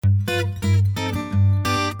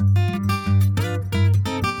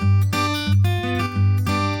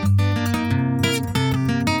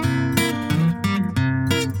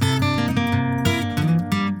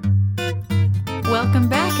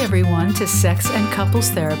Welcome to Sex and Couples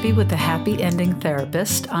Therapy with the Happy Ending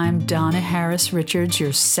Therapist. I'm Donna Harris Richards,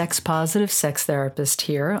 your sex-positive sex therapist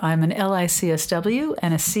here. I'm an LICSW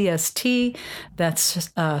and a CST, that's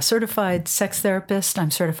certified sex therapist.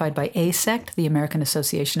 I'm certified by AASECT, the American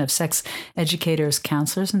Association of Sex Educators,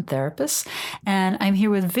 Counselors, and Therapists. And I'm here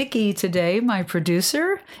with Vicki today, my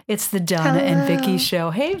producer. It's the Donna and Vicki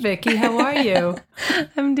Show. Hey, Vicki, how are you?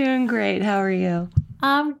 I'm doing great. How are you?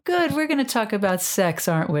 I'm good. We're going to talk about sex,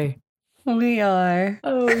 aren't we? We are.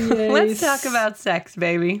 Oh, yes. Let's talk about sex,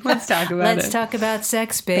 baby. Let's talk about Let's talk about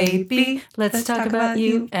sex, baby. Let's talk about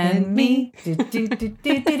you and me.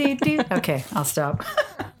 Okay, I'll stop.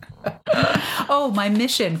 Oh, my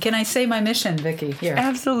mission. Can I say my mission, Vicki? Here.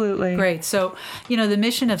 Absolutely. Great. So, the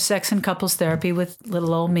mission of Sex and Couples Therapy with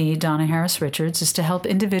little old me, Donna Harris Richards, is to help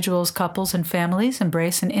individuals, couples, and families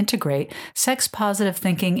embrace and integrate sex-positive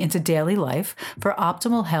thinking into daily life for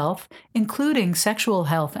optimal health, including sexual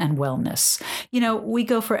health and wellness. We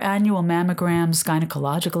go for annual mammograms,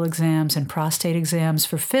 gynecological exams, and prostate exams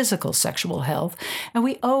for physical sexual health, and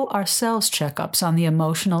we owe ourselves checkups on the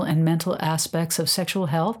emotional and mental aspects of sexual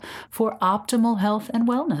health for optimal health and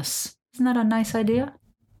wellness. Isn't that a nice idea?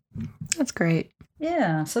 That's great.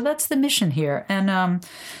 Yeah, so that's the mission here. And,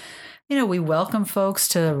 we welcome folks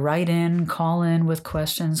to write in, call in with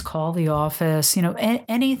questions, call the office,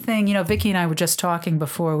 anything. Vicki and I were just talking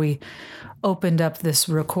before we opened up this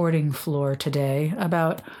recording floor today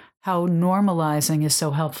about how normalizing is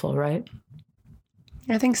so helpful, right?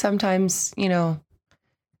 I think sometimes,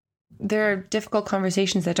 there are difficult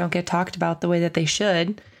conversations that don't get talked about the way that they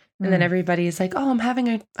should. And then everybody is like, oh, I'm having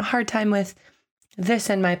a hard time with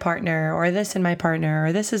this and my partner, or this and my partner,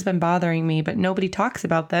 or this has been bothering me, but nobody talks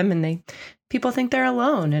about them. And people think they're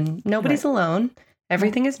alone, and nobody's alone.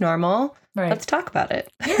 Everything is normal. Right. Let's talk about it.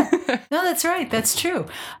 Yeah. No, that's right. That's true.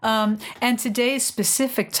 And today's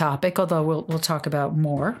specific topic, although we'll talk about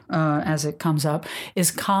more as it comes up, is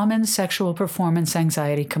common sexual performance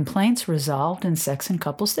anxiety complaints resolved in sex and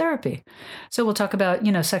couples therapy. So we'll talk about,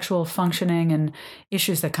 sexual functioning and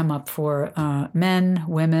issues that come up for men,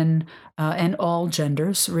 women, and all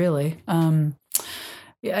genders, really.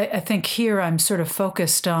 I think here I'm sort of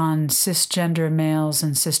focused on cisgender males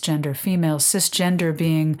and cisgender females. Cisgender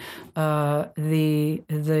being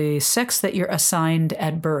the sex that you're assigned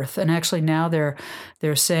at birth, and actually now they're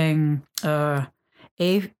saying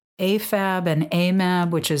AFAB and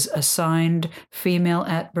AMAB, which is assigned female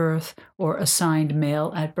at birth or assigned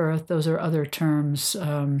male at birth. Those are other terms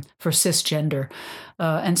for cisgender.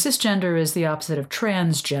 And cisgender is the opposite of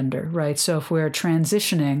transgender, right? So if we're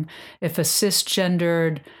transitioning, if a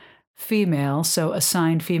cisgendered female, so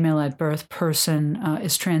assigned female at birth person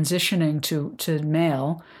is transitioning to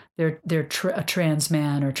male, they're a trans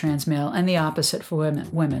man or trans male, and the opposite for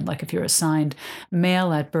women. Like if you're assigned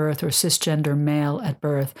male at birth or cisgender male at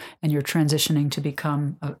birth, and you're transitioning to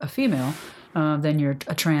become a female, then you're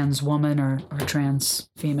a trans woman or a trans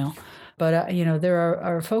female. But there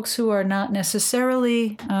are folks who are not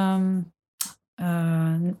necessarily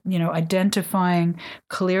identifying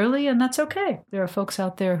clearly, and that's okay. There are folks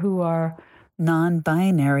out there who are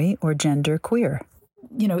non-binary or gender queer.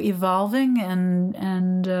 Evolving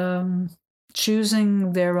and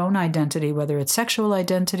choosing their own identity, whether it's sexual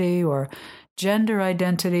identity or gender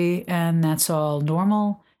identity, and that's all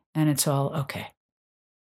normal and it's all okay.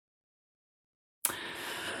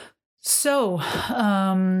 So,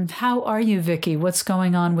 how are you, Vicki? What's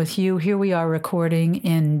going on with you? Here we are recording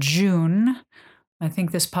in June. I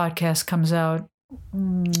think this podcast comes out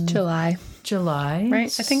July.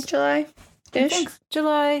 Right? I think July. I think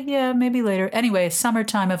July, yeah, maybe later. Anyway,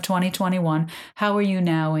 summertime of 2021. How are you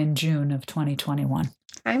now in June of 2021?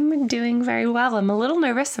 I'm doing very well. I'm a little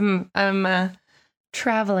nervous. I'm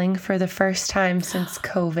traveling for the first time since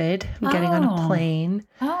COVID. I'm getting on a plane.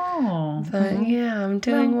 Oh. But yeah, I'm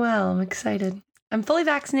doing well. I'm excited. I'm fully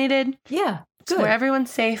vaccinated. Yeah, good. So where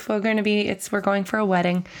everyone's safe. We're going for a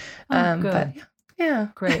wedding. Good. But yeah.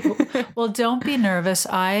 Great. Well, don't be nervous.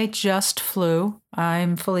 I just flew.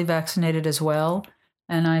 I'm fully vaccinated as well.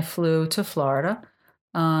 And I flew to Florida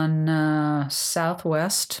on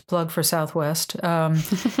Southwest, plug for Southwest.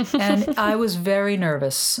 And I was very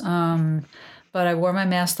nervous. But I wore my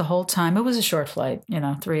mask the whole time. It was a short flight,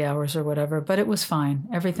 3 hours or whatever, but it was fine.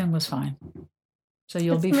 Everything was fine. So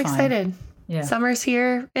you'll be fine. I'm excited. Yeah. Summer's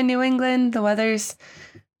here in New England. The weather's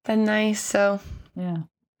been nice, so. Yeah.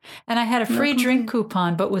 And I had a free drink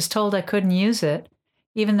coupon, but was told I couldn't use it,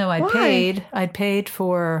 even though I'd paid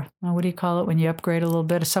for, what do you call it when you upgrade a little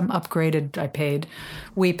bit? Some upgraded,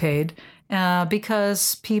 we paid.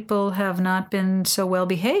 Because people have not been so well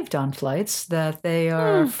behaved on flights that they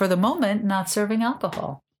are, for the moment, not serving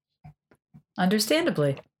alcohol.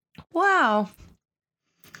 understandably. Wow.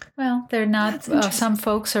 Well, they're not. That's interesting. Some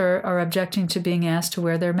folks are objecting to being asked to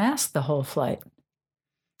wear their mask the whole flight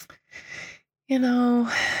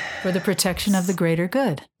For the protection of the greater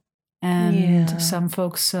good. And some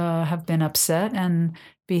folks have been upset and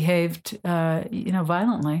behaved,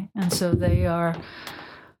 violently, and so they are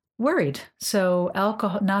worried. So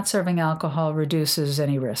not serving alcohol reduces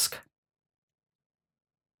any risk.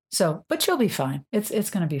 So, but you'll be fine. It's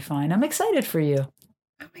going to be fine. I'm excited for you.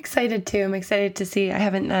 I'm excited too. I'm excited to see. I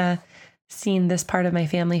haven't seen this part of my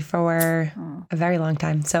family for a very long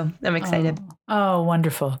time, so I'm excited. Oh,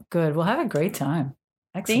 wonderful. Good. We'll have a great time.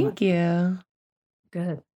 Excellent. Thank you.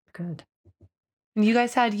 Good. And you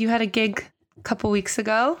had a gig a couple weeks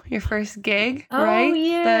ago, your first gig, oh, right?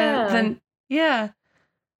 Yeah. Yeah.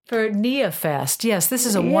 For NeaFast. Yes, this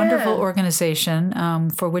is a wonderful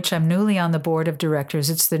organization for which I'm newly on the board of directors.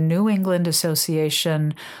 It's the New England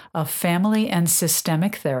Association of Family and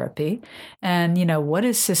Systemic Therapy. And, what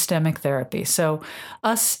is systemic therapy? So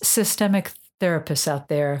us systemic therapists out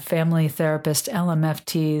there, family therapists,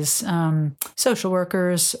 LMFTs, social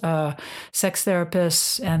workers, sex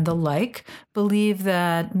therapists, and the like, believe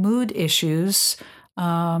that mood issues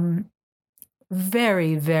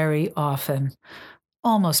very, very often,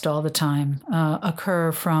 almost all the time,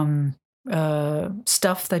 occur from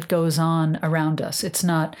stuff that goes on around us. It's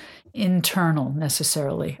not internal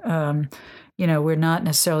necessarily. We're not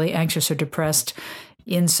necessarily anxious or depressed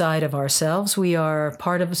inside of ourselves. We are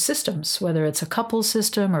part of systems, whether it's a couple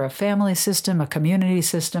system or a family system, a community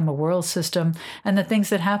system, a world system, and the things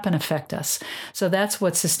that happen affect us. So that's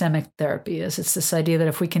what systemic therapy is. It's this idea that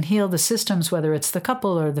if we can heal the systems, whether it's the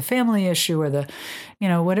couple or the family issue or the,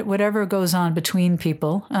 whatever goes on between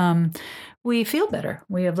people, we feel better.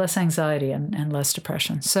 We have less anxiety and less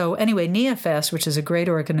depression. So anyway, NeaFast, which is a great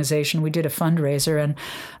organization, we did a fundraiser, and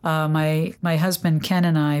my husband Ken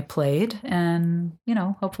and I played, and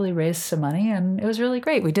hopefully raised some money, and it was really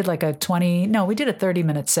great. We did like a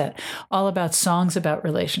 30-minute set, all about songs about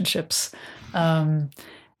relationships.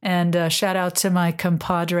 And shout out to my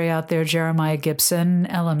compadre out there, Jeremiah Gibson,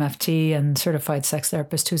 LMFT and certified sex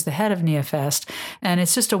therapist, who's the head of NeaFast. And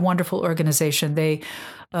it's just a wonderful organization. They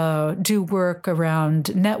do work around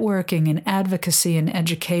networking and advocacy and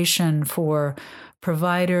education for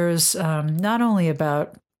providers, not only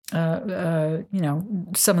about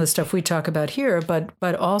some of the stuff we talk about here,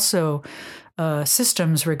 but also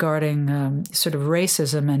systems regarding sort of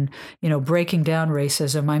racism and breaking down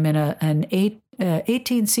racism. I'm in an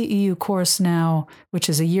 18 CEU course now, which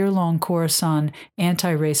is a year-long course on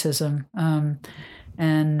anti-racism,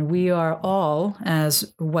 and we are all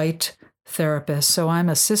as white therapists. So I'm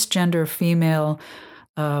a cisgender female,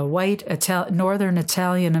 white Northern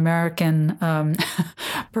Italian American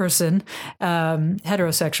person,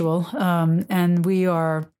 heterosexual, and we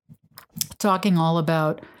are talking all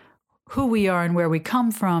about who we are and where we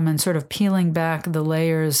come from, and sort of peeling back the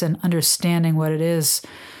layers and understanding what it is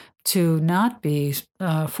to not be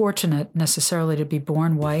fortunate necessarily to be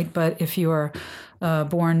born white, but if you are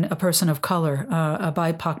born a person of color, a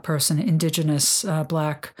BIPOC person, indigenous,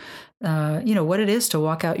 Black, what it is to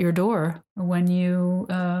walk out your door when you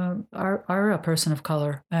are a person of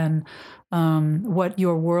color, and what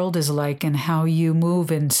your world is like and how you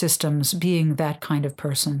move in systems being that kind of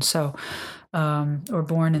person. So, or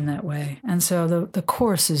born in that way. And so the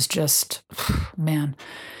course is just, man,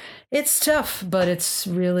 it's tough, but it's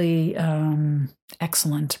really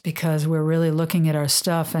excellent, because we're really looking at our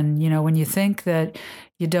stuff. And, when you think that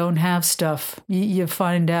you don't have stuff, you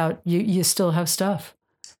find out you still have stuff.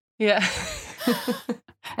 Yeah.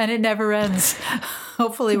 And it never ends.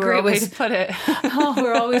 Hopefully we're Great always, way to put it.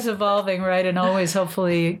 we're always evolving, right? And always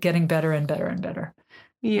hopefully getting better and better and better.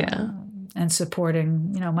 Yeah. And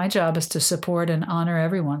supporting, my job is to support and honor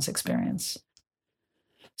everyone's experience.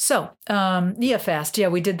 So, NeaFast, yeah,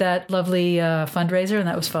 we did that lovely fundraiser, and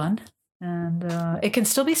that was fun. And it can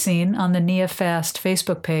still be seen on the NeaFast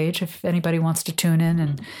Facebook page if anybody wants to tune in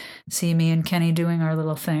and see me and Kenny doing our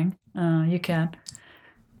little thing. You can.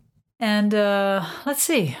 And let's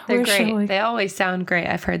see. They're great. They always sound great.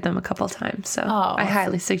 I've heard them a couple times, so I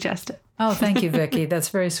highly suggest it. Oh, thank you, Vicki. That's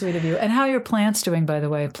very sweet of you. And how are your plants doing, by the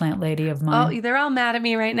way, plant lady of mine? Oh, they're all mad at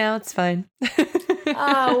me right now. It's fine.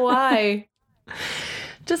 Why?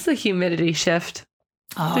 Just the humidity shift.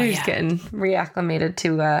 Oh, they're just getting reacclimated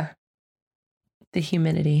to the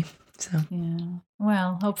humidity. So yeah.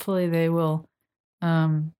 Well, hopefully they will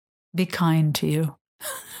be kind to you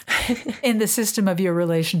in the system of your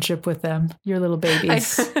relationship with them, your little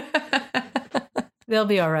babies. They'll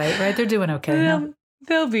be all right? They're doing okay.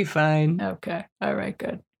 They'll be fine. Okay. All right.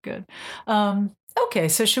 Good. Okay.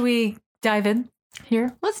 So should we dive in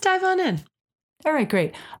here? Let's dive on in. All right,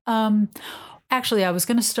 great. Actually, I was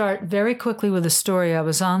going to start very quickly with a story. I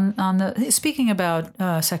was on the speaking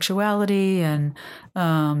about sexuality and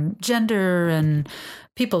gender and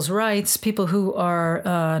people's rights. People who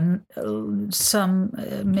are some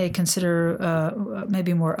may consider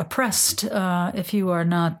maybe more oppressed. If you are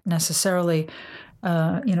not necessarily,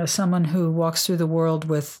 someone who walks through the world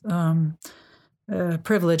with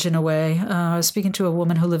privilege in a way. I was speaking to a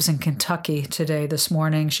woman who lives in Kentucky this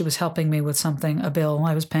morning. She was helping me with a bill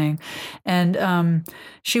I was paying. And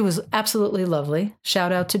she was absolutely lovely.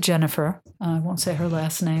 Shout out to Jennifer. I won't say her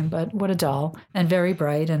last name, but what a doll. And very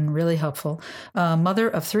bright and really helpful. Mother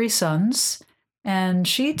of 3 sons. And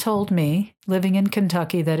she told me, living in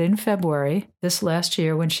Kentucky, that in February, this last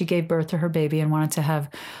year, when she gave birth to her baby and wanted to have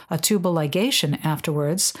a tubal ligation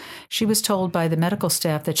afterwards, she was told by the medical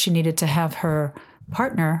staff that she needed to have her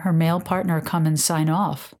male partner, come and sign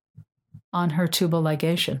off on her tubal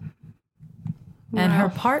ligation. Wow. And her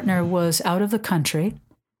partner was out of the country,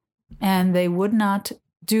 and they would not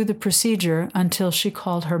do the procedure until she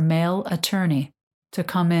called her male attorney to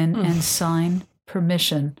come in and sign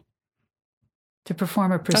permission to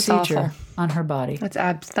perform a procedure on her body. That's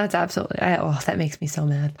absolutely, that makes me so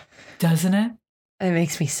mad. Doesn't it? It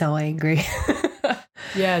makes me so angry.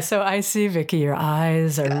 Yeah, so I see, Vicki, your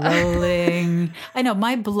eyes are rolling. I know,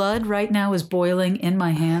 my blood right now is boiling in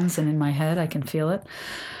my hands and in my head. I can feel it.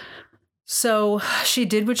 So she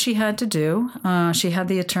did what she had to do. She had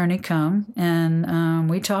the attorney come, and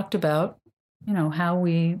we talked about, how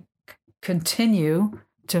we continue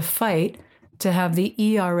to fight to have the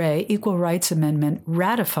ERA, Equal Rights Amendment,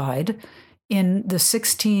 ratified in the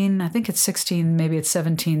 16, I think it's 16, maybe it's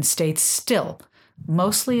 17 states still,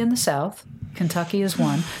 mostly in the South. Kentucky is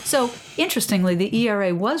one. So interestingly, the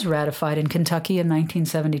ERA was ratified in Kentucky in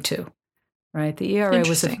 1972, right? The ERA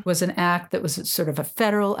was an act that was sort of a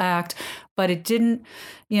federal act, but it didn't,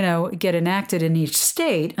 get enacted in each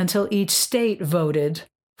state until each state voted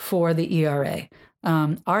for the ERA.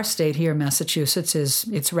 Our state here, Massachusetts,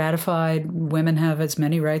 it's ratified. Women have as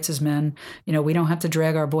many rights as men. We don't have to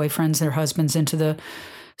drag our boyfriends, their husbands into the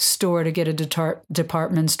store to get a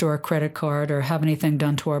department store credit card or have anything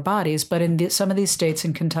done to our bodies. But in some of these states,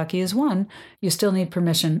 and Kentucky is one, you still need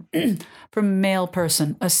permission from a male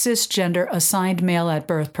person, a cisgender assigned male at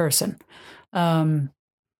birth person.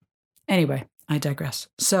 Anyway, I digress.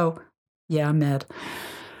 So, yeah, I'm mad.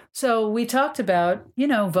 So we talked about,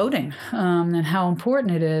 voting and how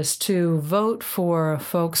important it is to vote for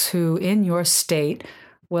folks who in your state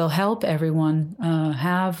will help everyone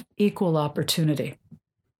have equal opportunity.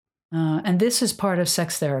 And this is part of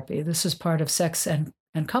sex therapy. This is part of sex and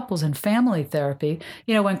couples and family therapy.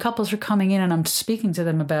 When couples are coming in and I'm speaking to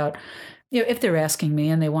them about, if they're asking me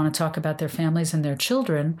and they want to talk about their families and their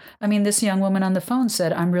children. I mean, this young woman on the phone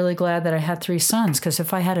said, I'm really glad that I had 3 sons, because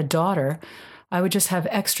if I had a daughter, I would just have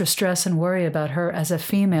extra stress and worry about her as a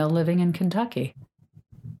female living in Kentucky.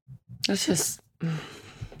 It's just...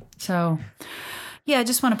 So, yeah, I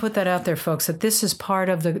just want to put that out there, folks, that this is part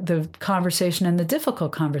of the conversation and the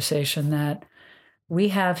difficult conversation that we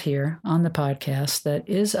have here on the podcast that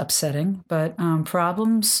is upsetting, but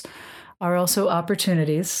problems are also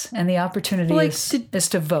opportunities, and the opportunity is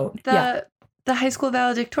to vote. The high school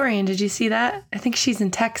valedictorian, did you see that? I think she's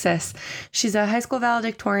in Texas. She's a high school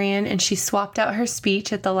valedictorian, and she swapped out her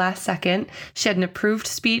speech at the last second. She had an approved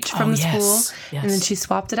speech from the school, and then she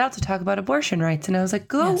swapped it out to talk about abortion rights. And I was like,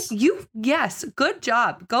 good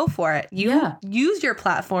job. Go for it. You use your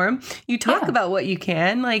platform. You talk about what you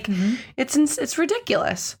can. It's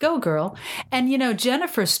ridiculous. Go, girl. And,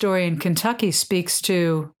 Jennifer's story in Kentucky speaks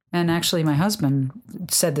to... And actually, my husband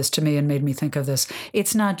said this to me and made me think of this.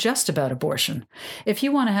 It's not just about abortion. If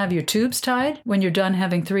you want to have your tubes tied when you're done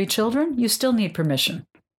having 3 children, you still need permission.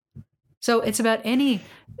 So it's about any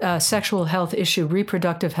sexual health issue,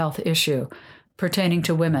 reproductive health issue pertaining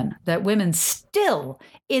to women, that women still,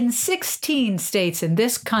 in 16 states in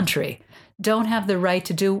this country, don't have the right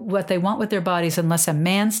to do what they want with their bodies unless a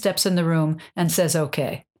man steps in the room and says,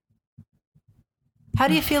 okay. How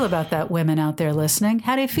do you feel about that, women out there listening?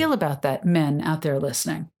 How do you feel about that, men out there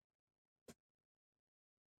listening?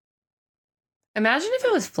 Imagine if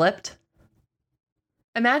it was flipped.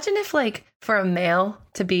 Imagine if, for a male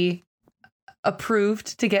to be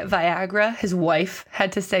approved to get Viagra, his wife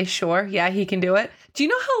had to say, sure, yeah, he can do it. Do you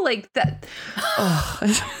know how, that...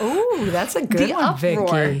 Oh, that's a good one,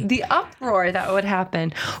 Vicky. The uproar that would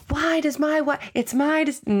happen. Why does my wife... It's my...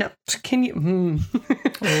 No, can you...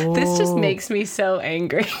 This just makes me so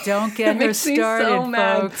angry. Don't get her started,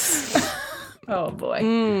 folks. Oh boy.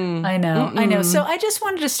 I know. So I just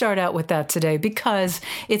wanted to start out with that today because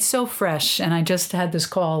it's so fresh. And I just had this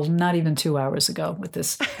call not even 2 hours ago with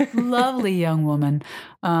this lovely young woman.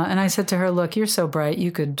 And I said to her, look, you're so bright.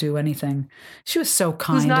 You could do anything. She was so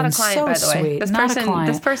kind. Who's not and a client, so by the way. sweet.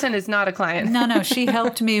 This person is not a client. No. She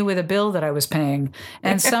helped me with a bill that I was paying.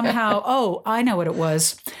 And somehow, I know what it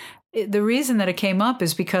was. The reason that it came up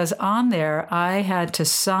is because on there, I had to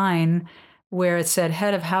sign where it said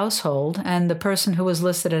head of household, and the person who was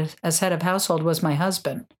listed as head of household was my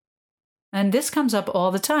husband. And this comes up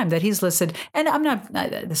all the time that he's listed. And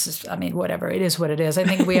whatever. It is what it is. I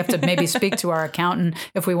think we have to maybe speak to our accountant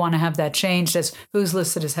if we want to have that changed as who's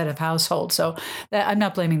listed as head of household. So I'm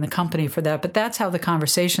not blaming the company for that, but that's how the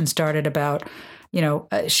conversation started about,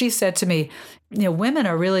 she said to me, women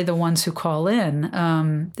are really the ones who call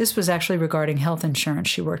in. This was actually regarding health insurance.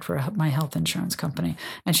 She worked for my health insurance company.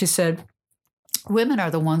 And she said, women are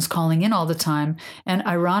the ones calling in all the time. And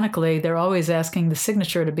ironically, they're always asking the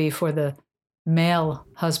signature to be for the male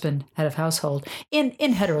husband, head of household, in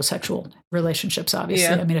heterosexual relationships,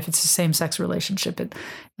 obviously. Yeah. I mean, if it's a same-sex relationship,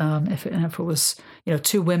 if it was,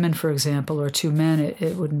 2 women, for example, or 2 men,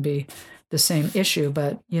 it wouldn't be the same issue.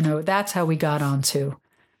 But, that's how we got onto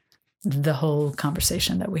the whole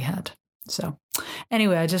conversation that we had. So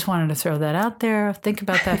anyway, I just wanted to throw that out there. Think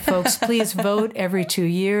about that, folks. Please vote every 2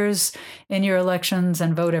 years in your elections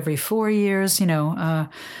and vote every 4 years,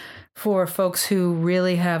 for folks who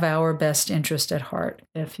really have our best interest at heart.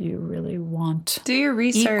 If you really want do your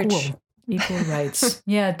research. Equal rights.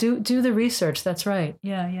 Yeah, do the research. That's right.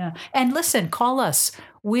 Yeah. And listen, call us.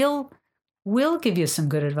 We'll give you some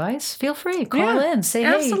good advice. Feel free. Call in. Say,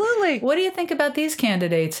 hey, absolutely. What do you think about these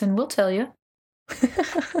candidates? And we'll tell you.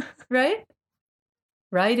 Right?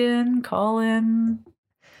 Write in, call in.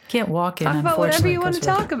 Can't walk in. Talk about whatever you want to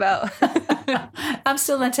talk about. I'm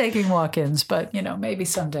still not taking walk-ins, but maybe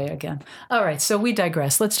someday again. All right, so we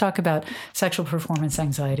digress. Let's talk about sexual performance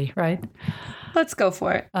anxiety, right? Let's go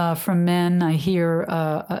for it. From men, I hear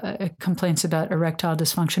complaints about erectile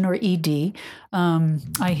dysfunction or ED.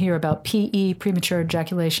 I hear about PE, premature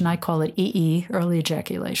ejaculation. I call it EE, early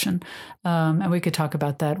ejaculation. And we could talk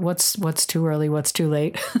about that. What's too early? What's too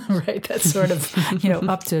late? Right? That's sort of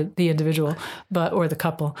up to the individual, or the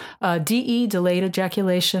couple. DE, delayed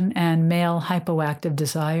ejaculation, and male hypoactive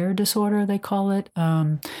desire disorder, they call it.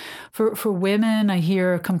 For women, I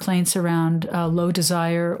hear complaints around low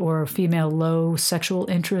desire or female low sexual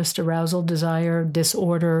interest, arousal desire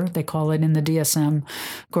disorder, they call it in the DSM.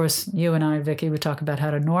 Of course, you and I, Vicki, would talk about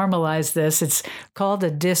how to normalize this. It's called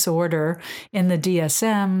a disorder in the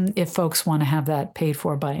DSM if folks want to have that paid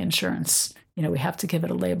for by insurance. We have to give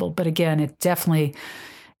it a label. But again, it definitely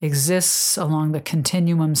exists along the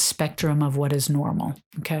continuum spectrum of what is normal.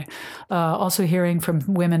 Okay. Also hearing from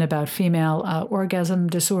women about female orgasm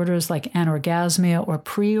disorders like anorgasmia or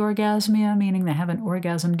pre-orgasmia, meaning they haven't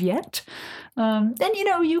orgasmed yet. Then,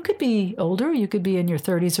 you could be older, you could be in your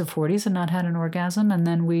 30s or 40s and not had an orgasm. And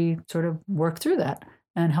then we sort of work through that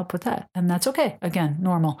and help with that. And that's okay. Again,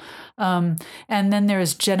 normal. And then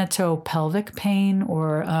there's genitopelvic pain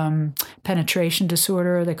or penetration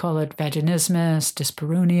disorder. They call it vaginismus,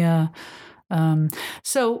 dyspareunia.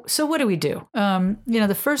 So what do we do?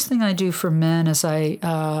 The first thing I do for men is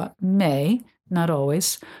I may, not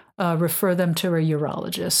always, refer them to a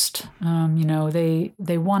urologist.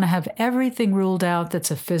 They want to have everything ruled out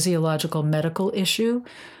that's a physiological medical issue.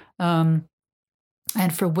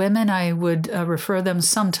 And for women, I would refer them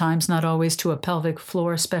sometimes, not always, to a pelvic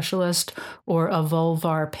floor specialist or a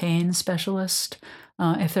vulvar pain specialist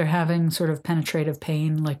if they're having sort of penetrative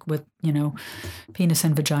pain, like with, penis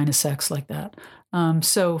and vagina sex like that.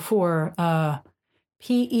 So for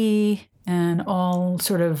PE and all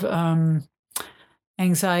sort of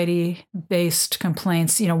anxiety-based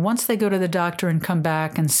complaints, once they go to the doctor and come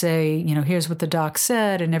back and say, here's what the doc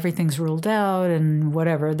said and everything's ruled out and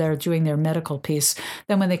whatever, they're doing their medical piece.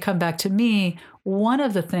 Then when they come back to me, one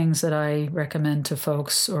of the things that I recommend to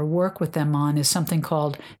folks or work with them on is something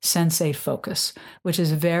called Sensate Focus, which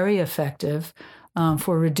is very effective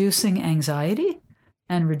for reducing anxiety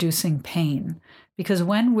and reducing pain. Because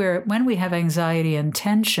when we have anxiety and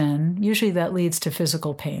tension, usually that leads to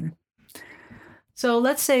physical pain. So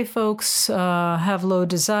let's say folks have low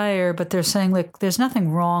desire, but they're saying, look, there's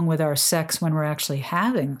nothing wrong with our sex when we're actually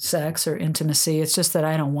having sex or intimacy. It's just that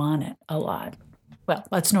I don't want it a lot. Well,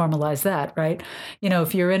 let's normalize that, right?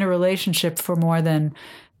 If you're in a relationship for more than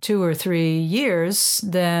 2 or 3 years,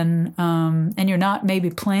 then, and you're not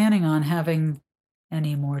maybe planning on having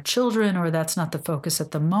any more children, or that's not the focus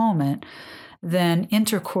at the moment, then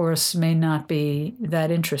intercourse may not be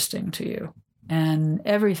that interesting to you. And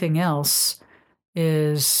everything else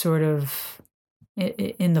is sort of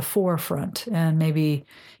in the forefront, and maybe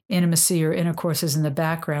intimacy or intercourse is in the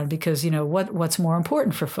background, because, what's more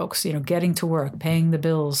important for folks, getting to work, paying the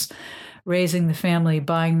bills, raising the family,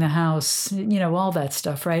 buying the house, all that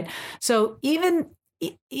stuff, right? So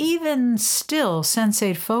even still,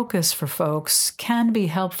 sensate focus for folks can be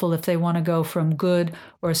helpful if they want to go from good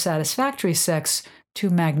or satisfactory sex to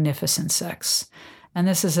magnificent sex. And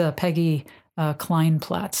this is a Peggy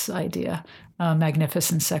Kleinplatz's idea,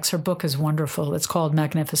 Magnificent Sex. Her book is wonderful. It's called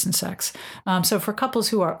Magnificent Sex. So for couples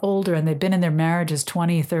who are older and they've been in their marriages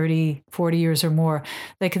 20, 30, 40 years or more,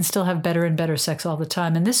 they can still have better and better sex all the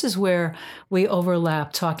time. And this is where we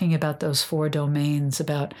overlap, talking about those 4 domains,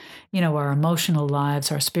 about, our emotional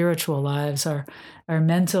lives, our spiritual lives, our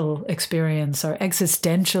mental experience, our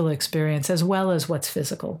existential experience, as well as what's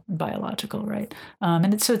physical, biological, right?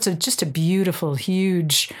 And it's just a beautiful,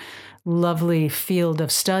 huge, lovely field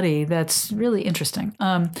of study that's really interesting.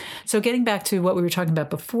 So getting back to what we were talking about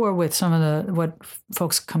before with some of what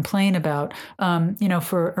folks complain about,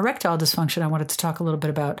 for erectile dysfunction, I wanted to talk a little bit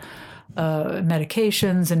about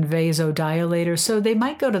medications and vasodilators. So they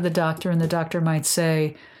might go to the doctor and the doctor might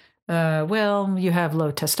say, well, you have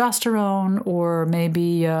low testosterone, or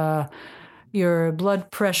maybe your blood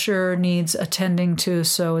pressure needs attending to,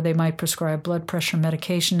 so they might prescribe blood pressure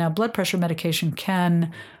medication. Now, blood pressure medication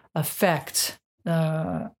can affect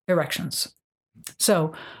erections.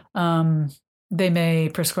 So they may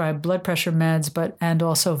prescribe blood pressure meds, and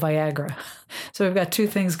also Viagra. So we've got 2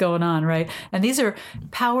 things going on, right? And these are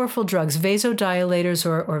powerful drugs, vasodilators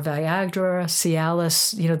or Viagra,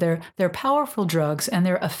 Cialis. They're powerful drugs and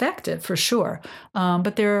they're effective for sure.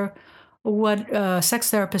 But they're what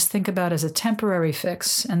sex therapists think about as a temporary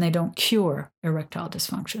fix, and they don't cure erectile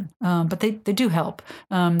dysfunction. But they do help.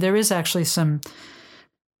 There is actually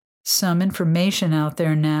some information out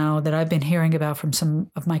there now that I've been hearing about from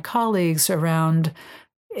some of my colleagues around,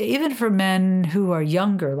 even for men who are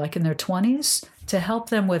younger, like in their 20s, to help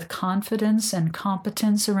them with confidence and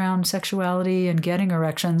competence around sexuality and getting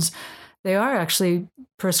erections. They are actually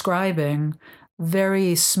prescribing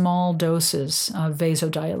very small doses of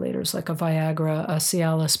vasodilators, like a Viagra, a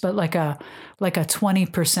Cialis, but like a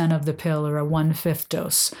 20% of the pill, or a 1/5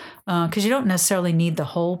 dose. Because you don't necessarily need the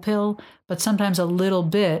whole pill, but sometimes a little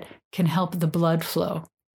bit can help the blood flow,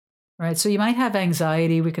 right? So you might have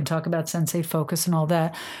anxiety. We can talk about sensate focus and all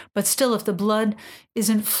that. But still, if the blood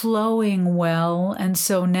isn't flowing well, and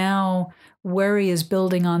so now worry is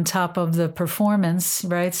building on top of the performance,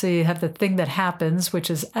 right? So you have the thing that happens, which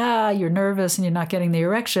is, you're nervous and you're not getting the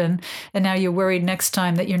erection. And now you're worried next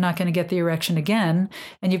time that you're not going to get the erection again.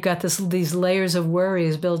 And you've got these layers of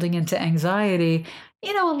worries building into anxiety.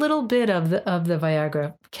 A little bit of the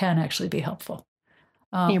Viagra can actually be helpful.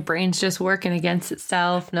 Your brain's just working against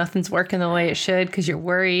itself. Nothing's working the way it should because you're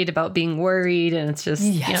worried about being worried. And it's just,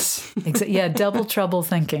 yes, yeah, double trouble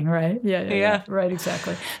thinking, right? Yeah, right,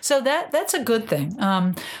 exactly. So that's a good thing.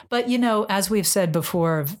 But, as we've said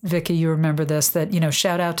before, Vicki, you remember this, that,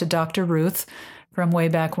 shout out to Dr. Ruth from way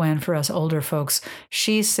back when for us older folks.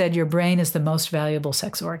 She said your brain is the most valuable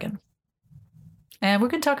sex organ. And we're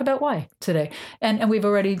going to talk about why today. And we've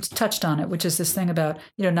already touched on it, which is this thing about,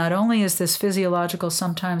 not only is this physiological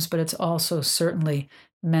sometimes, but it's also certainly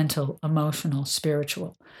mental, emotional,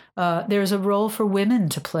 spiritual. There's a role for women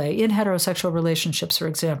to play in heterosexual relationships, for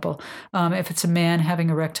example. If it's a man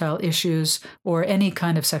having erectile issues or any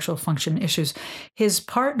kind of sexual function issues, his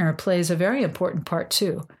partner plays a very important part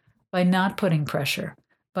too, by not putting pressure,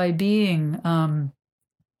 by being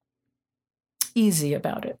easy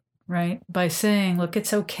about it. Right? By saying, look,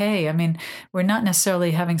 it's okay. I mean, we're not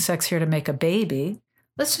necessarily having sex here to make a baby.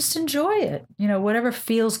 Let's just enjoy it. Whatever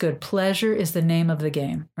feels good. Pleasure is the name of the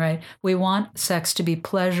game, right? We want sex to be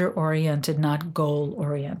pleasure-oriented, not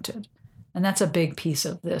goal-oriented. And that's a big piece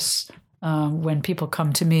of this when people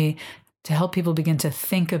come to me to help people begin to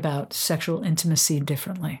think about sexual intimacy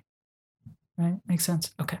differently. Right? Makes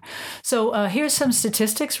sense? Okay. So here's some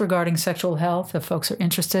statistics regarding sexual health if folks are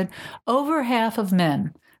interested. Over half of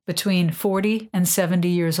men between 40 and 70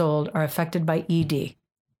 years old are affected by ED.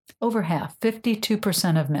 Over half,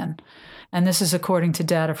 52% of men. And this is according to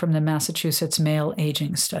data from the Massachusetts Male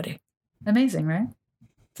Aging Study. Amazing, right?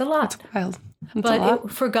 It's a lot. That's wild.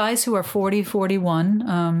 But for guys who are 40, 41,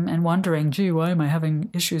 and wondering, gee, why am I having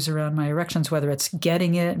issues around my erections, whether it's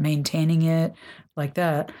getting it, maintaining it, like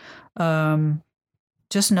that,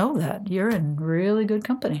 just know that you're in really good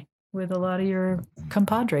company with a lot of your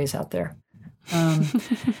compadres out there.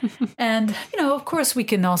 And, of course, we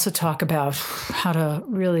can also talk about how to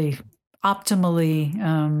really optimally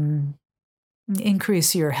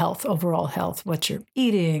increase your health, overall health, what you're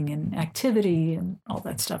eating and activity and all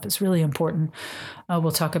that stuff is really important.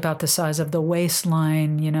 We'll talk about the size of the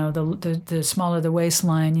waistline. The smaller the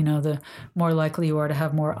waistline, the more likely you are to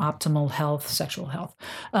have more optimal health, sexual health.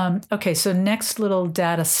 Okay, so next little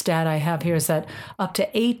data stat I have here is that up to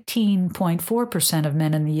 18.4% of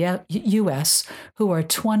men in the U.S. who are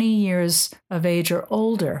 20 years of age or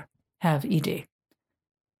older have ED.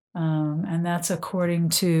 And that's according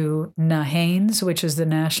to NAHANES, which is the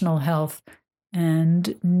National Health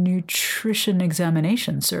and Nutrition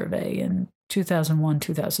Examination Survey in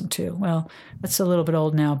 2001-2002. Well, that's a little bit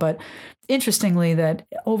old now, but interestingly that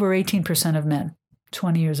over 18% of men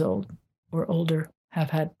 20 years old or older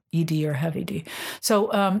have had ED or have ED.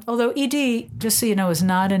 So although ED, just so you know, is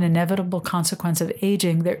not an inevitable consequence of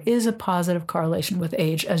aging, there is a positive correlation with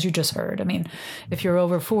age, as you just heard. I mean, if you're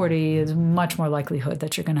over 40, there's much more likelihood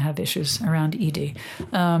that you're going to have issues around ED.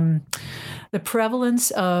 The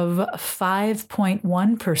prevalence of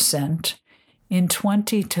 5.1% in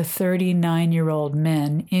 20 to 39-year-old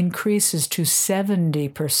men increases to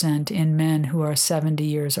 70% in men who are 70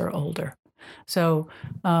 years or older. So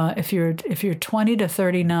if you're 20 to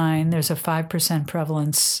 39, there's a 5%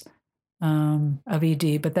 prevalence of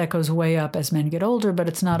ED, but that goes way up as men get older, but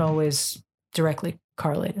it's not always directly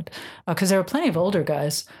correlated. Because there are plenty of older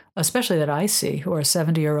guys, especially that I see, who are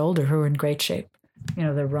 70 or older, who are in great shape.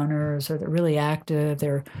 They're runners or they're really active,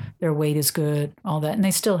 their weight is good, all that. And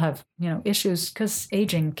they still have, issues because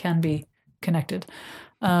aging can be connected.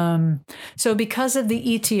 So because of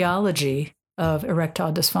the etiology of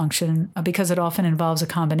erectile dysfunction, because it often involves a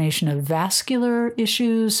combination of vascular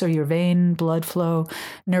issues, so your vein, blood flow,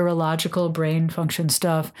 neurological brain function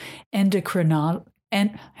stuff, say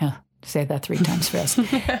that 3 times fast,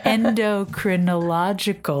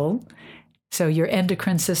 endocrinological, so your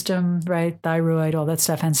endocrine system, right, thyroid, all that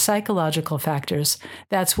stuff, and psychological factors.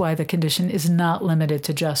 That's why the condition is not limited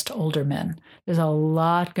to just older men. There's a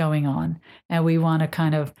lot going on, and we want to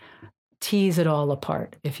kind of tease it all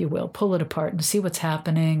apart, if you will, pull it apart and see what's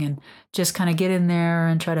happening and just kind of get in there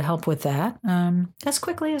and try to help with that as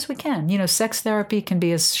quickly as we can. Sex therapy can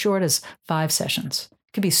be as short as 5 sessions.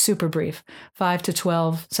 It can be super brief, 5 to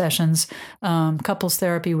 12 sessions. Couples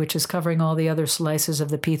therapy, which is covering all the other slices of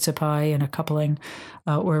the pizza pie in a coupling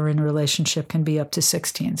or in a relationship, can be up to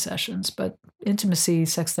 16 sessions. But intimacy,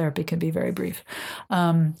 sex therapy can be very brief.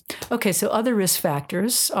 Okay, so other risk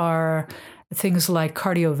factors are things like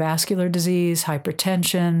cardiovascular disease,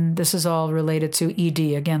 hypertension. This is all related to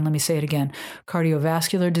ED. Again, let me say it again.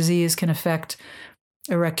 Cardiovascular disease can affect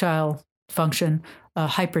erectile function.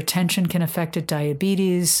 Hypertension can affect it,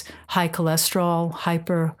 diabetes, high cholesterol,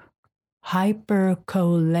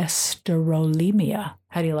 hypercholesterolemia.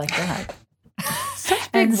 How do you like that?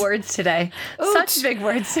 Such big words today. Such big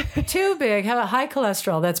words. Too big. High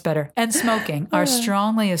cholesterol, that's better. And smoking are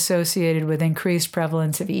strongly associated with increased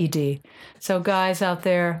prevalence of ED. So guys out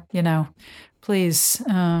there, please,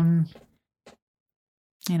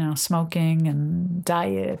 smoking and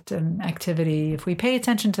diet and activity, if we pay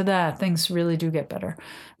attention to that, things really do get better.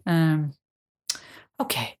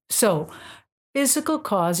 Okay, so physical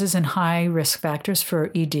causes and high risk factors for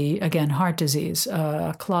ED, again, heart disease,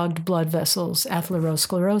 clogged blood vessels,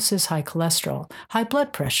 atherosclerosis, high cholesterol, high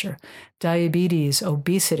blood pressure, diabetes,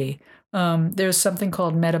 obesity. There's something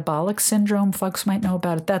called metabolic syndrome. Folks might know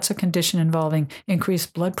about it. That's a condition involving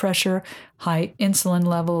increased blood pressure, high insulin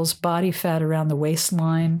levels, body fat around the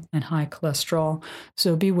waistline, and high cholesterol.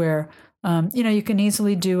 So beware. You can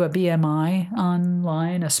easily do a BMI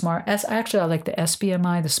online, actually, I like the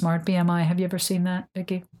SBMI, the smart BMI. Have you ever seen that,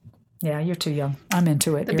 Vicki? Yeah, you're too young. I'm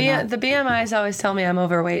into it. The BMIs always tell me I'm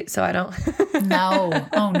overweight, so I don't. No.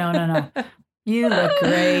 Oh, no. You look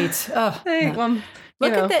great. Oh, no.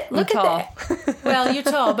 Well, you're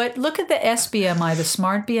tall, but look at the SBMI, the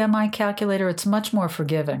smart BMI calculator. It's much more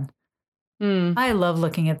forgiving. I love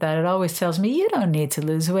looking at that. It always tells me you don't need to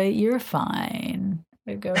lose weight. You're fine.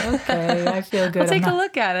 I go, okay, I feel good. I'll take a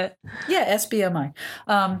look at it. Yeah, SBMI.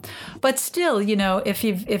 But still,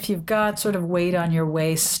 if you've got sort of weight on your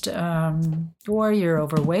waist or you're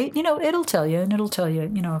overweight, it'll tell you,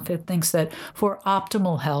 if it thinks that for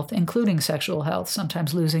optimal health, including sexual health,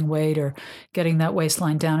 sometimes losing weight or getting that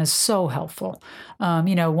waistline down is so helpful.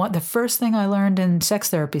 The first thing I learned in sex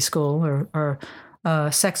therapy school or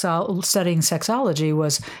studying sexology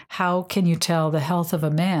was how can you tell the health of a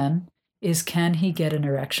man is can he get an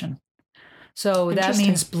erection? So that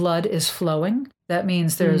means blood is flowing. That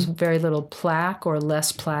means there's very little plaque or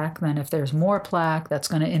less plaque than if there's more plaque. That's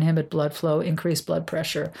going to inhibit blood flow, increase blood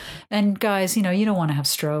pressure. And guys, you don't want to have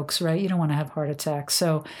strokes, right? You don't want to have heart attacks.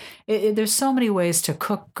 So there's so many ways to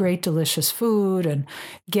cook great, delicious food and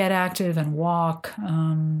get active and walk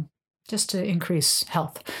just to increase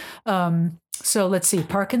health. So let's see,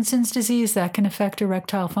 Parkinson's disease, that can affect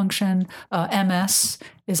erectile function. MS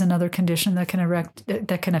is another condition that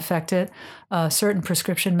can affect it. Certain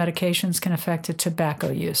prescription medications can affect it.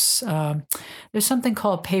 Tobacco use. There's something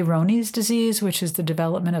called Peyronie's disease, which is the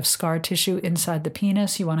development of scar tissue inside the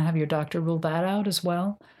penis. You want to have your doctor rule that out as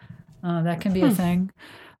well. That can be a thing.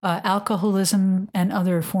 Alcoholism and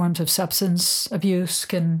other forms of substance abuse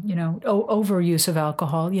can, overuse of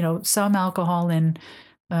alcohol. Some alcohol in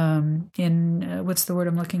what's the word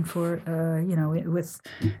I'm looking for?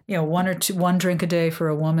 One drink a day for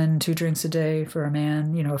a woman, 2 drinks a day for a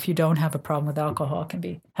man. If you don't have a problem with alcohol, it can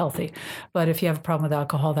be healthy. But if you have a problem with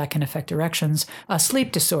alcohol, that can affect erections.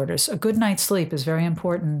 Sleep disorders. A good night's sleep is very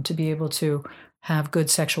important to be able to have good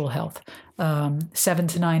sexual health. 7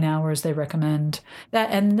 to 9 hours, they recommend that.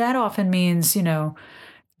 And that often means,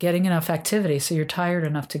 getting enough activity so you're tired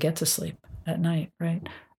enough to get to sleep at night, right?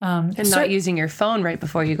 And not using your phone right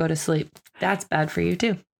before you go to sleep. That's bad for you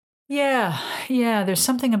too. Yeah. There's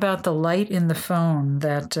something about the light in the phone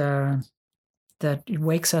that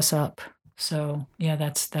wakes us up. So yeah,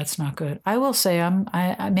 that's not good. I will say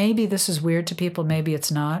I maybe this is weird to people. Maybe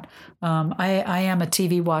it's not. I am a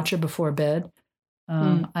TV watcher before bed.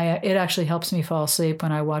 It actually helps me fall asleep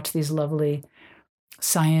when I watch these lovely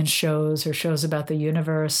science shows or shows about the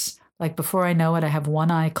universe. Like before I know it, I have one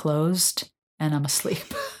eye closed and I'm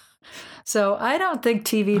asleep. So I don't think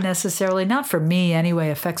TV necessarily, not for me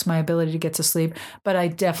anyway, affects my ability to get to sleep. But I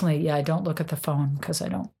definitely, I don't look at the phone because I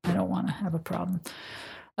don't want to have a problem.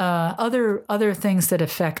 Other things that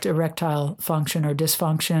affect erectile function or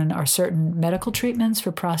dysfunction are certain medical treatments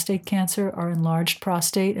for prostate cancer or enlarged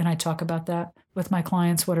prostate, and I talk about that with my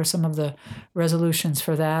clients. What are some of the resolutions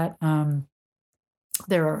for that?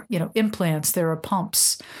 There are, implants. There are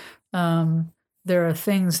pumps. There are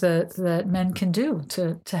things that men can do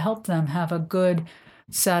to help them have a good,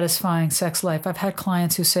 satisfying sex life. I've had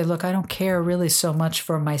clients who say, look, I don't care really so much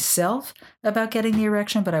for myself about getting the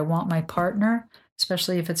erection, but I want my partner,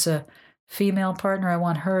 especially if it's a female partner, I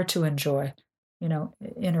want her to enjoy,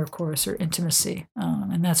 intercourse or intimacy.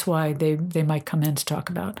 And that's why they might come in to talk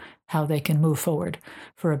about how they can move forward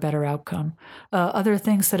for a better outcome. Other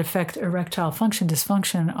things that affect erectile function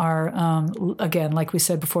dysfunction are, again, like we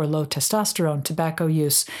said before, low testosterone, tobacco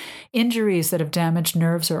use, injuries that have damaged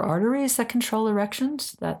nerves or arteries that control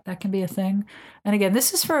erections. That can be a thing. And again,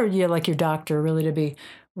 this is for your doctor really to be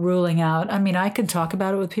ruling out. I mean, I can talk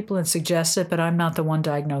about it with people and suggest it, but I'm not the one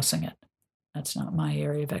diagnosing it. That's not my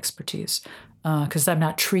area of expertise because I'm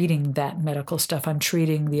not treating that medical stuff. I'm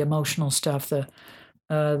treating the emotional stuff, the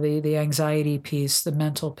anxiety piece, the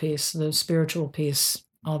mental piece, the spiritual piece,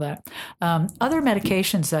 all that. Other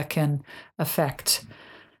medications that can affect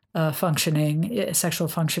sexual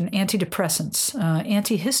function, antidepressants,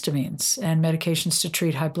 antihistamines, and medications to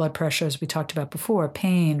treat high blood pressure, as we talked about before,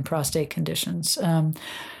 pain, prostate conditions,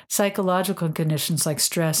 psychological conditions like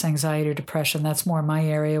stress, anxiety, or depression. That's more my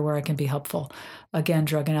area where I can be helpful. Again,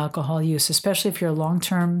 drug and alcohol use, especially if you're a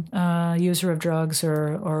long-term user of drugs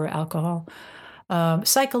or alcohol.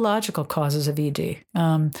 Psychological causes of ED.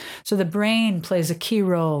 So the brain plays a key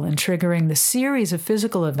role in triggering the series of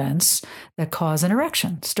physical events that cause an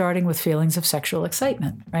erection, starting with feelings of sexual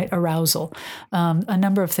excitement, right? Arousal. A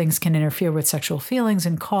number of things can interfere with sexual feelings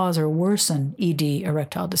and cause or worsen ED,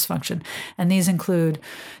 erectile dysfunction. And these include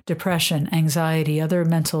depression, anxiety, other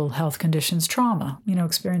mental health conditions, trauma,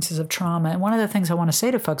 experiences of trauma. And one of the things I want to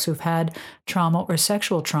say to folks who've had trauma or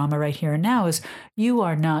sexual trauma right here and now is you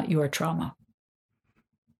are not your trauma.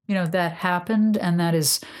 That happened, and that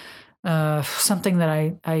is something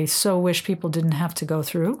that I so wish people didn't have to go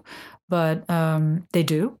through, but they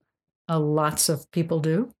do. Lots of people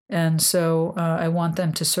do. And so I want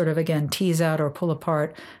them to sort of, again, tease out or pull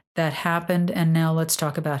apart that happened, and now let's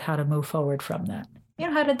talk about how to move forward from that.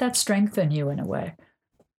 How did that strengthen you in a way?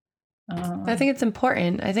 I think it's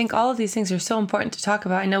important. I think all of these things are so important to talk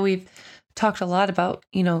about. I know we've talked a lot about,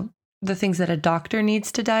 the things that a doctor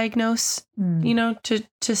needs to diagnose,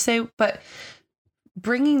 to say, but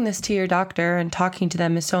bringing this to your doctor and talking to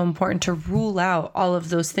them is so important to rule out all of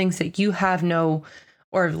those things that you have no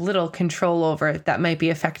or little control over that might be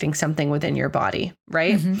affecting something within your body,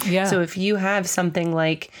 right? Mm-hmm. Yeah. So if you have something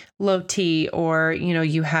like low T or,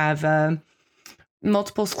 you have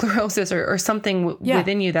multiple sclerosis or something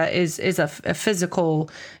within you that is a physical,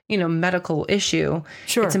 medical issue.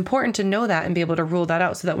 Sure. It's important to know that and be able to rule that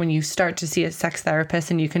out so that when you start to see a sex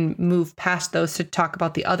therapist and you can move past those to talk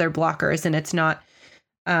about the other blockers, and it's not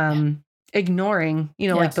ignoring,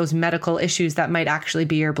 like those medical issues that might actually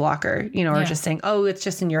be your blocker, or just saying, oh, it's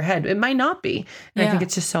just in your head. It might not be. And I think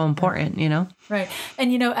it's just so important, Right.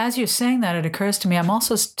 And, as you're saying that, it occurs to me, I'm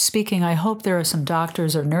also speaking, I hope there are some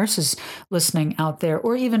doctors or nurses listening out there,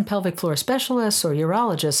 or even pelvic floor specialists or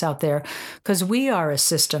urologists out there, because we are a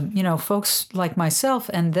system. Folks like myself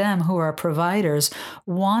and them who are providers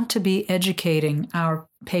want to be educating our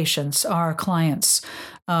patients, our clients,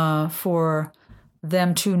 for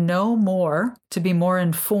them to know more, to be more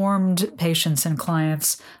informed patients and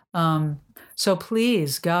clients. So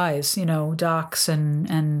please, guys, docs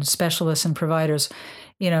and specialists and providers,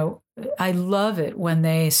 I love it when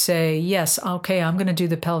they say, yes, okay, I'm going to do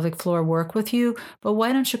the pelvic floor work with you, but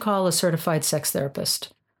why don't you call a certified sex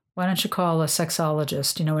therapist? Why don't you call a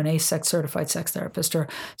sexologist, an ASEX certified sex therapist, or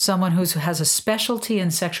someone who has a specialty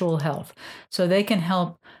in sexual health, so they can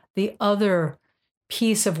help the other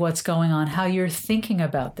piece of what's going on, how you're thinking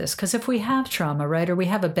about this. Because if we have trauma, right, or we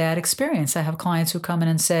have a bad experience, I have clients who come in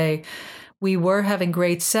and say, we were having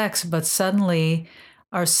great sex, but suddenly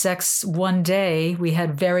our sex, one day we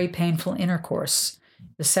had very painful intercourse.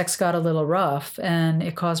 The sex got a little rough and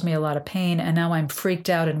it caused me a lot of pain. And now I'm freaked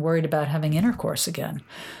out and worried about having intercourse again.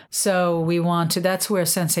 So that's where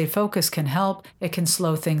Sensate Focus can help. It can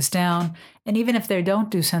slow things down. And even if they don't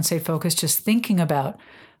do Sensate Focus, just thinking about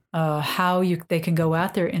how they can go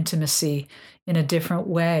at their intimacy in a different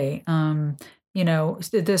way.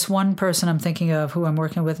 This one person I'm thinking of who I'm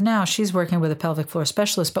working with now, she's working with a pelvic floor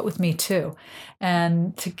specialist, but with me too.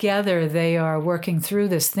 And together they are working through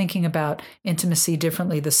this, thinking about intimacy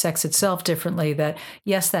differently, the sex itself differently, that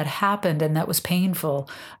yes, that happened and that was painful.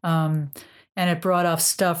 And it brought off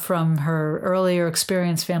stuff from her earlier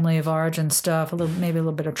experience, family of origin stuff, maybe a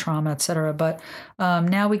little bit of trauma, et cetera. But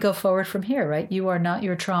now we go forward from here, right? You are not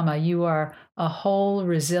your trauma. You are a whole,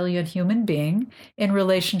 resilient human being in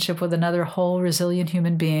relationship with another whole, resilient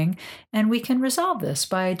human being. And we can resolve this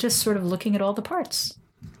by just sort of looking at all the parts.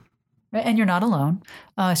 And you're not alone.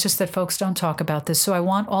 It's just that folks don't talk about this. So I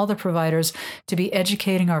want all the providers to be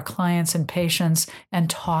educating our clients and patients and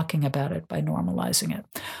talking about it by normalizing it.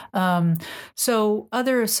 So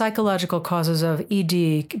other psychological causes of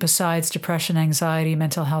ED, besides depression, anxiety,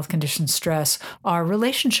 mental health conditions, stress, are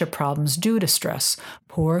relationship problems due to stress,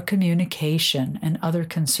 poor communication, and other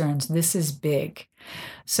concerns. This is big.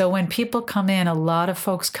 So when people come in, a lot of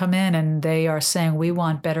folks come in and they are saying, we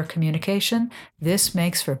want better communication. This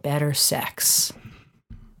makes for better sex.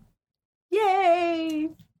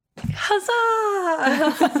 Yay!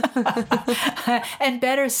 Huzzah! And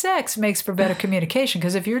better sex makes for better communication,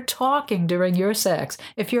 because if you're talking during your sex,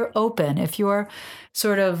 if you're open, if you're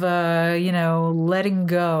sort of, letting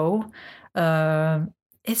go,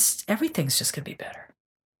 everything's just going to be better.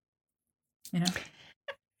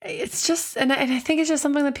 It's just, and I think it's just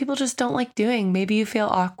something that people just don't like doing. Maybe you feel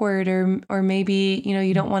awkward or maybe,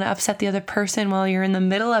 you don't want to upset the other person while you're in the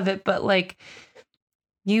middle of it. But like,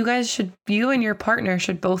 you and your partner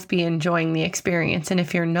should both be enjoying the experience. And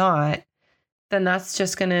if you're not, then that's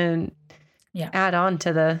just going to add on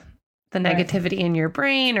to the negativity in your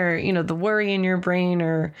brain, or, the worry in your brain,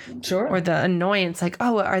 or the annoyance, like,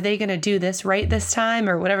 oh, are they going to do this right this time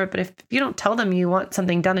or whatever? But if you don't tell them you want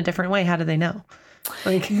something done a different way, how do they know?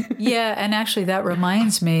 Yeah. And actually that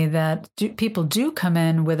reminds me that people do come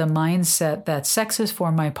in with a mindset that sex is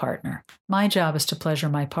for my partner. My job is to pleasure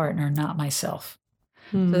my partner, not myself.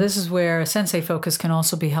 So this is where Sensate Focus can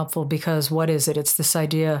also be helpful, because what is it? It's this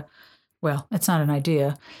idea. Well, it's not an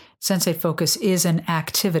idea. Sensate Focus is an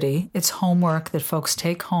activity. It's homework that folks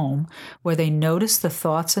take home where they notice the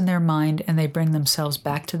thoughts in their mind and they bring themselves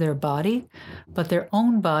back to their body, but their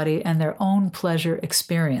own body and their own pleasure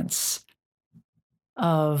experience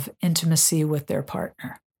of intimacy with their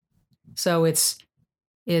partner. So it's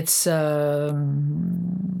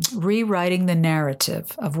rewriting the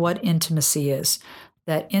narrative of what intimacy is.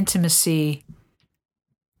 That intimacy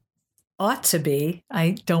ought to be,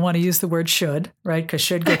 I don't want to use the word should, right? Because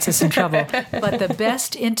should gets us in trouble. But the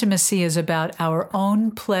best intimacy is about our own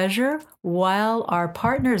pleasure while our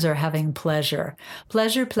partners are having pleasure.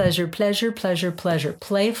 Pleasure, pleasure, pleasure, pleasure, pleasure.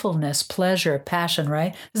 Playfulness, pleasure, passion,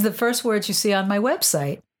 right? This is the first words you see on my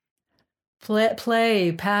website.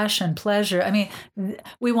 Play, passion, pleasure. I mean,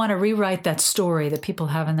 we want to rewrite that story that people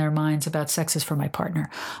have in their minds about sex is for my partner.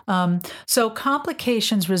 So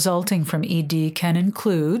complications resulting from ED can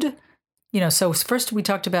include, so first we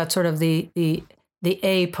talked about sort of the the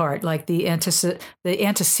A part, like the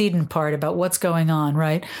antecedent part about what's going on,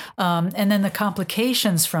 right? And then the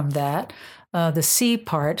complications from that, the C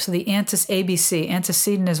part, so the ABC,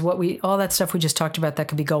 antecedent is all that stuff we just talked about that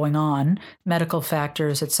could be going on, medical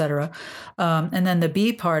factors, etc. And then the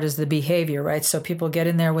B part is the behavior, right? So people get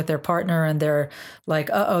in there with their partner and they're like,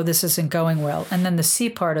 this isn't going well. And then the C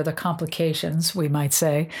part are the complications, we might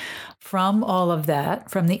say, from all of that,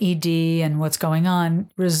 from the ED and what's going on,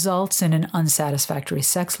 results in an unsatisfactory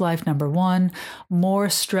sex life, number 1, more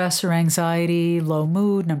stress or anxiety, low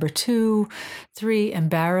mood, number 2, 3,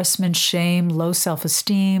 embarrassment, shame, low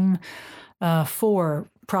self-esteem, 4,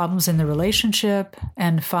 problems in the relationship,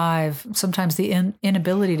 and 5, sometimes the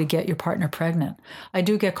inability to get your partner pregnant. I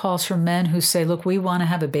do get calls from men who say, look, we want to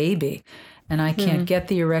have a baby, and I can't get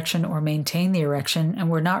the erection or maintain the erection, and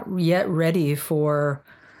we're not yet ready for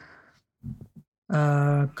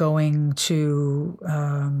going to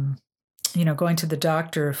the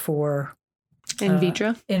doctor for in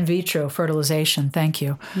vitro fertilization. Thank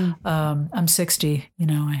you. I'm 60.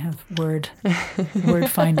 I have word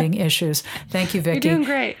finding issues. Thank you, Vicki. You're doing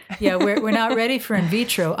great. Yeah, we're not ready for in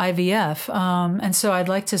vitro IVF, and so I'd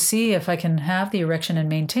like to see if I can have the erection and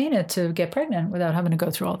maintain it to get pregnant without having to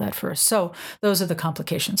go through all that first. So those are the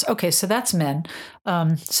complications. Okay, so that's men,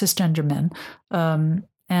 cisgender men,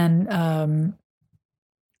 and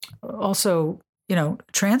also,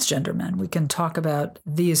 transgender men. We can talk about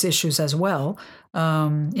these issues as well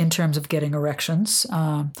in terms of getting erections.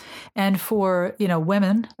 And for,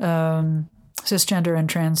 women, cisgender and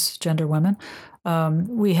transgender women,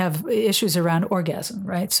 we have issues around orgasm,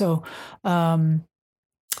 right? So some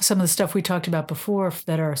of the stuff we talked about before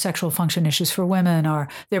that are sexual function issues for women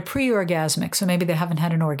they're pre-orgasmic, so maybe they haven't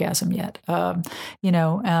had an orgasm yet, or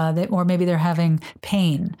maybe they're having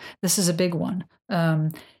pain. This is a big one.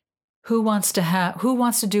 Who wants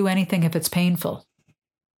to do anything if it's painful?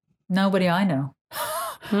 Nobody I know.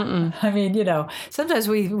 I mean, sometimes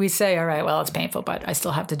we say, all right, well, it's painful, but I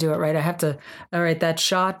still have to do it, right? All right,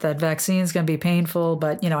 that vaccine is going to be painful,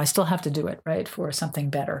 but, I still have to do it, right, for something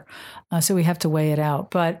better. So we have to weigh it out.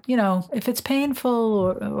 But, if it's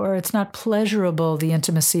painful or it's not pleasurable, the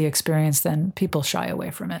intimacy experience, then people shy away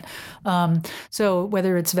from it. So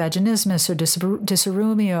whether it's vaginismus or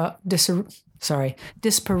dyspareunia,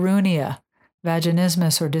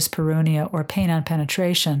 vaginismus or dyspareunia, or pain on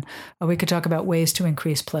penetration, we could talk about ways to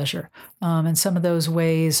increase pleasure. And some of those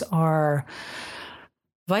ways are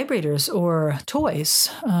vibrators or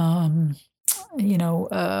toys,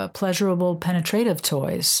 pleasurable penetrative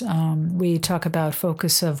toys. We talk about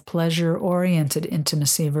focus of pleasure-oriented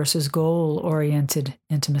intimacy versus goal-oriented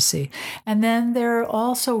intimacy. And then there are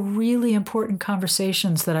also really important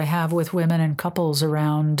conversations that I have with women and couples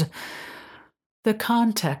around the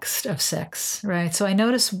context of sex, right? So I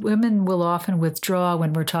notice women will often withdraw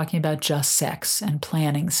when we're talking about just sex and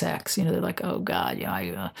planning sex. They're like, oh God,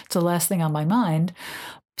 it's the last thing on my mind.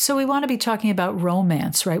 So we want to be talking about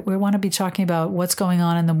romance, right? We want to be talking about what's going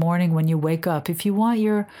on in the morning when you wake up. If you want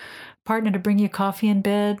your partner to bring you coffee in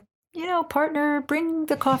bed, partner, bring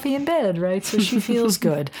the coffee in bed, right? So she feels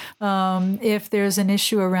good. If there's an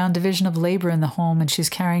issue around division of labor in the home and she's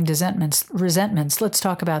carrying resentments, let's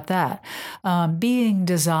talk about that. Being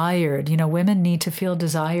desired, women need to feel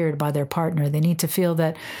desired by their partner. They need to feel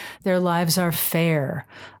that their lives are fair.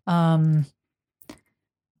 For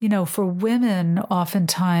women,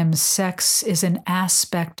 oftentimes sex is an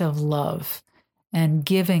aspect of love and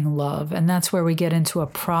giving love. And that's where we get into a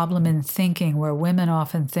problem in thinking, where women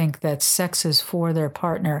often think that sex is for their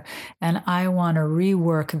partner. And I want to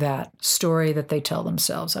rework that story that they tell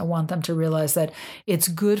themselves. I want them to realize that it's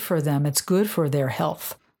good for them. It's good for their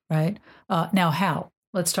health, right? Now, how?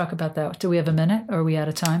 Let's talk about that. Do we have a minute, or are we out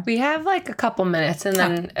of time? We have like a couple minutes and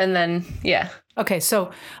then, yeah. Okay,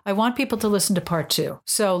 so I want people to listen to part 2.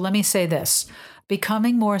 So let me say this.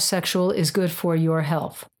 Becoming more sexual is good for your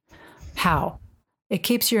health. How? It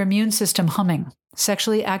keeps your immune system humming.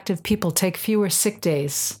 Sexually active people take fewer sick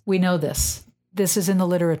days. We know this. This is in the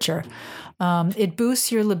literature. It boosts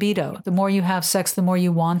your libido. The more you have sex, the more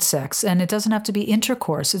you want sex. And it doesn't have to be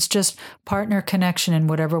intercourse. It's just partner connection in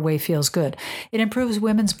whatever way feels good. It improves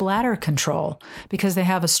women's bladder control because they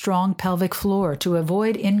have a strong pelvic floor to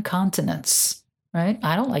avoid incontinence, right?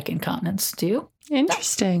 I don't like incontinence. Do you?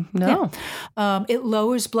 Interesting. No. Yeah. It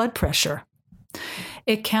lowers blood pressure.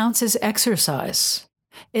 It counts as exercise.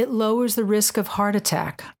 It lowers the risk of heart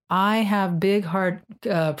attack. I have big heart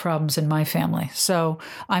problems in my family, so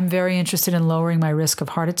I'm very interested in lowering my risk of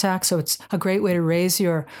heart attack. So it's a great way to raise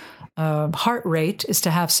your heart rate is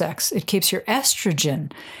to have sex. It keeps your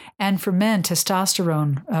estrogen And for men,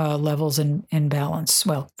 testosterone levels in balance.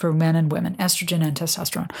 Well, for men and women, estrogen and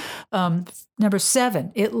testosterone. Number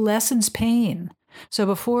 7, it lessens pain. So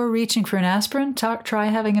before reaching for an aspirin, try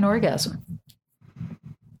having an orgasm.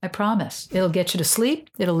 I promise. It'll get you to sleep.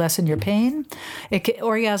 It'll lessen your pain.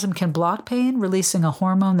 Orgasm can block pain, releasing a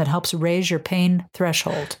hormone that helps raise your pain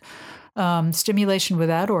threshold. Stimulation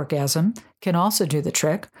without orgasm can also do the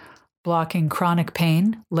trick, blocking chronic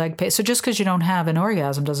pain, leg pain. So just because you don't have an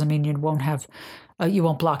orgasm doesn't mean you won't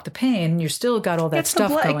block the pain. You still got all that stuff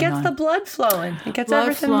going on. It gets the blood flowing. It gets blood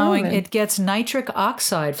everything flowing. moving. It gets nitric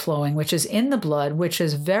oxide flowing, which is in the blood, which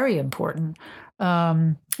is very important.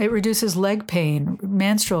 It reduces leg pain,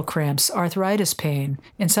 menstrual cramps, arthritis pain,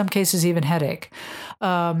 in some cases even headache.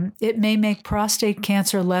 It may make prostate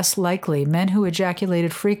cancer less likely. Men who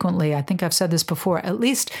ejaculated frequently, I think I've said this before, at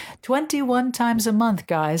least 21 times a month,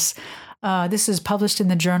 guys. This is published in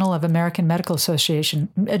the Journal of American Medical Association,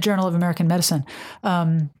 Journal of American Medicine.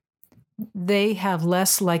 They have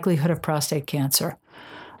less likelihood of prostate cancer.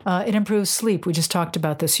 It improves sleep. We just talked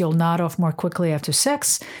about this. You'll nod off more quickly after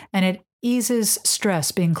sex, and it eases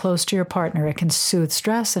stress, being close to your partner. It can soothe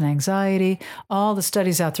stress and anxiety. All the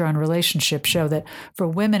studies out there on relationships show that for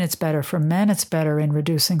women, it's better. For men, it's better in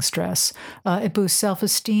reducing stress. It boosts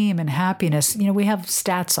self-esteem and happiness. We have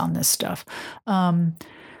stats on this stuff.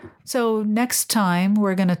 So next time,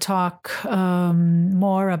 we're going to talk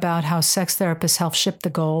more about how sex therapists help shift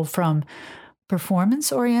the goal from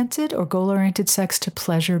performance-oriented or goal-oriented sex to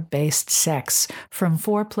pleasure-based sex, from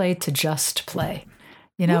foreplay to just play.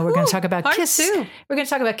 We're going to talk about kissing. We're going to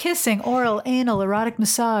talk about kissing, oral, anal, erotic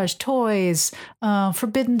massage, toys,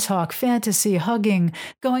 forbidden talk, fantasy, hugging,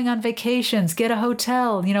 going on vacations, get a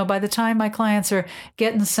hotel. By the time my clients are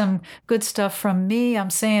getting some good stuff from me,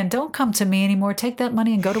 I'm saying, don't come to me anymore. Take that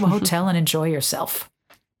money and go to a hotel and enjoy yourself.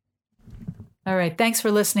 All right. Thanks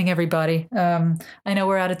for listening, everybody. I know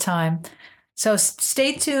we're out of time. So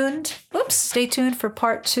stay tuned. Stay tuned for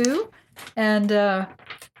part 2. And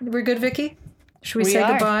we're good, Vicki? Should we say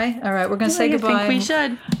goodbye? All right, we're going to say goodbye. I think we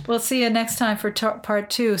should. We'll see you next time for part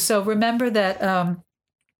 2. So remember that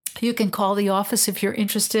you can call the office if you're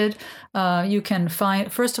interested. You can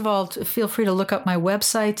first of all, feel free to look up my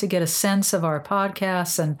website to get a sense of our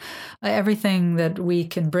podcasts and everything that we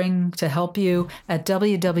can bring to help you at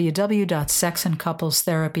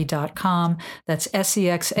www.sexandcouplestherapy.com. That's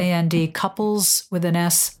SEXAND, couples with an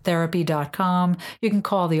S, therapy.com. You can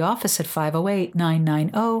call the office at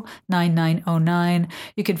 508-990-9909.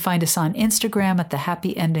 You can find us on Instagram at The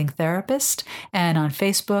Happy Ending Therapist and on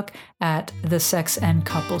Facebook at The Sex and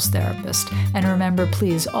Couples Therapist. And remember,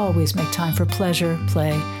 please always make time for pleasure,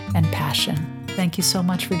 play, and passion. Thank you so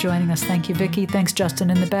much for joining us. Thank you, Vicki. Thanks, Justin,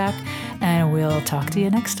 in the back. And we'll talk to you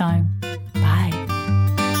next time.